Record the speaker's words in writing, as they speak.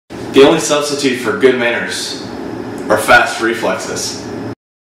The only substitute for good manners are fast reflexes.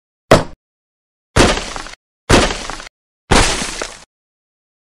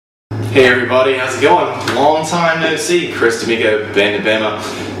 Hey everybody, how's it going? Long time no see. Chris D'Amico, Banned In Bama.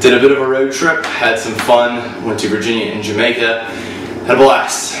 Did a bit of a road trip, had some fun, went to Virginia and Jamaica, had a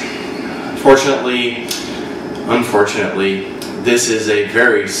blast. Unfortunately, this is a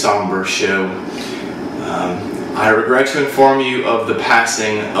very somber show. I regret to inform you of the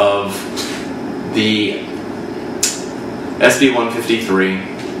passing of the SB 153,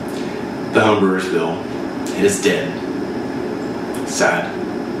 the Homebrewers Bill. It is dead. Sad.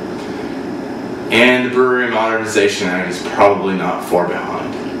 And the Brewery Modernization Act is probably not far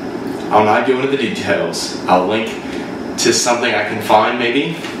behind. I'll not go into the details. I'll link to something I can find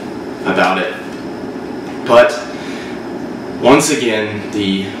maybe about it. But once again,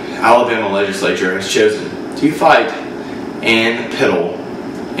 the Alabama Legislature has chosen to fight and piddle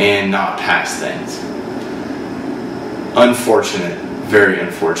and not pass things. Unfortunate, very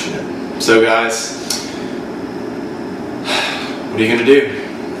unfortunate. So guys, what are you going to do?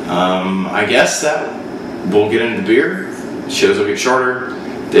 I guess that we'll get into the beer, shows will get shorter,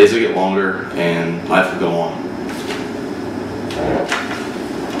 days will get longer, and life will go on.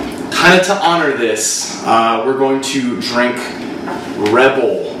 Kind of to honor this, we're going to drink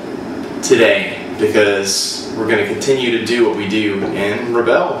Rebel today because we're going to continue to do what we do and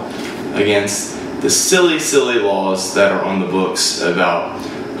rebel against the silly, silly laws that are on the books about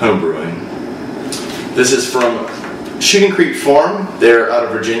homebrewing. This is from Shooting Creek Farm. They're out of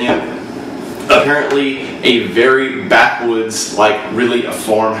Virginia. Apparently a very backwoods, like really a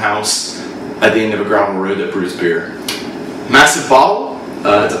farmhouse at the end of a gravel road that brews beer. Massive bottle.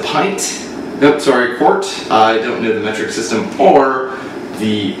 It's a pint. Nope, sorry, quart. I don't know the metric system or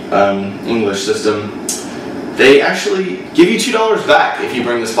the English system. They actually give you $2 back if you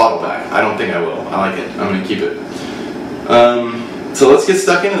bring this bottle back. I don't think I will. I like it. I'm going to keep it. So let's get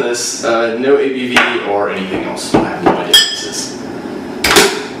stuck into this. No ABV or anything else. I have no idea what this is.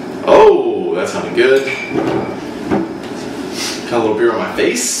 Oh, that sounded good. Got a little beer on my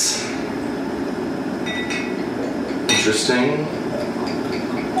face. Interesting.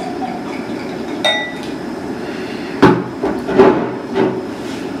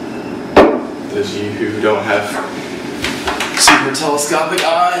 Those of you who don't have super telescopic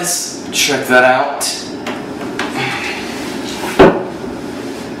eyes, check that out.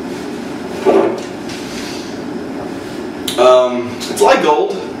 It's light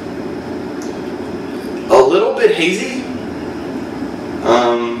gold, a little bit hazy,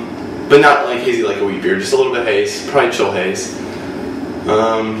 but not like hazy like a wheat beer, just a little bit haze, probably chill haze.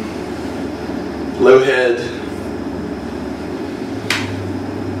 Low head.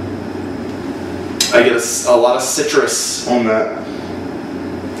 I get a lot of citrus on that.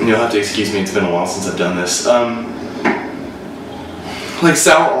 And you'll have to excuse me, it's been a while since I've done this. Like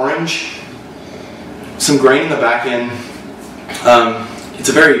sour orange, some grain in the back end. It's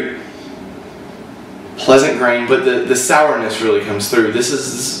a very pleasant grain, but the sourness really comes through. This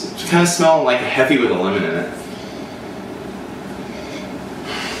is kind of smelling like heavy with a lemon in it.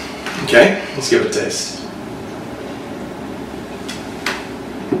 Okay, let's give it a taste.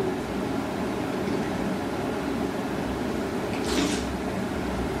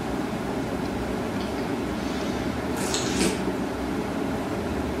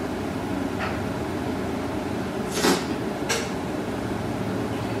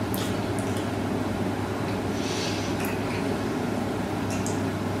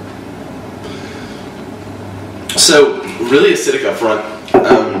 So, really acidic up front,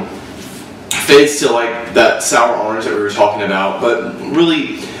 fades to like that sour orange that we were talking about, but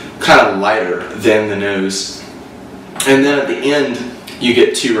really kind of lighter than the nose. And then at the end, you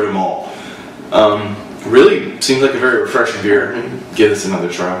get 2-row malt. Really seems like a very refreshing beer. Give this another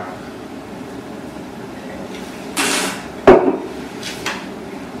try.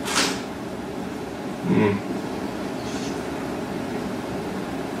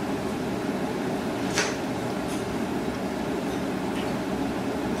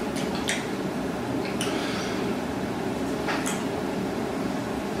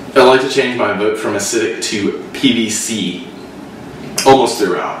 I like to change my vote from acidic to PVC almost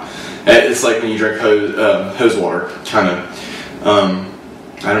throughout. It's like when you drink hose water, kind of.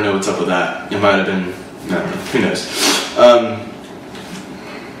 I don't know what's up with that. It might have been, I don't know, who knows.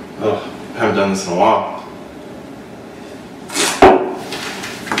 Oh, I haven't done this in a while.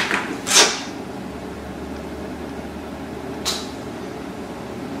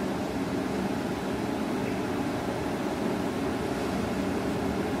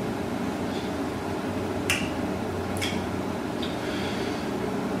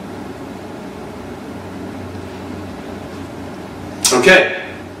 Okay,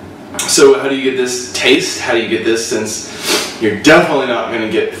 so how do you get this taste? How do you get this, since you're definitely not going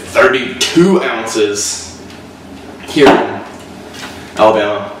to get 32 ounces here in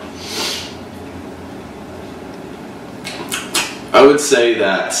Alabama? I would say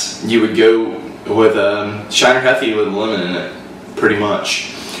that you would go with Shiner Hefe with lemon in it, pretty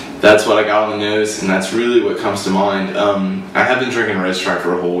much. That's what I got on the nose, and that's really what comes to mind. I have been drinking Red Stripe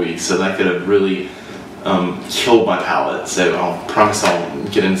for a whole week, so that could have really killed my palate. So I'll promise I'll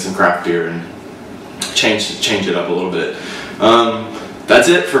get into some craft beer and change it up a little bit. That's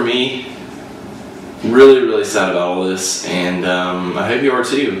it for me. Really sad about all this, and I hope you are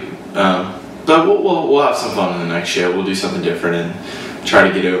too. But we'll have some fun in the next show. We'll do something different and try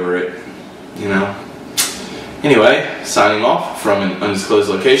to get over it, you know. Anyway, signing off from an undisclosed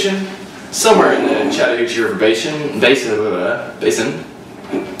location, somewhere in the Chattahoochee River Basin.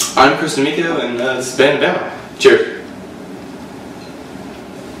 I'm Chris D'Amico, and this is Banned In Bama. Cheers.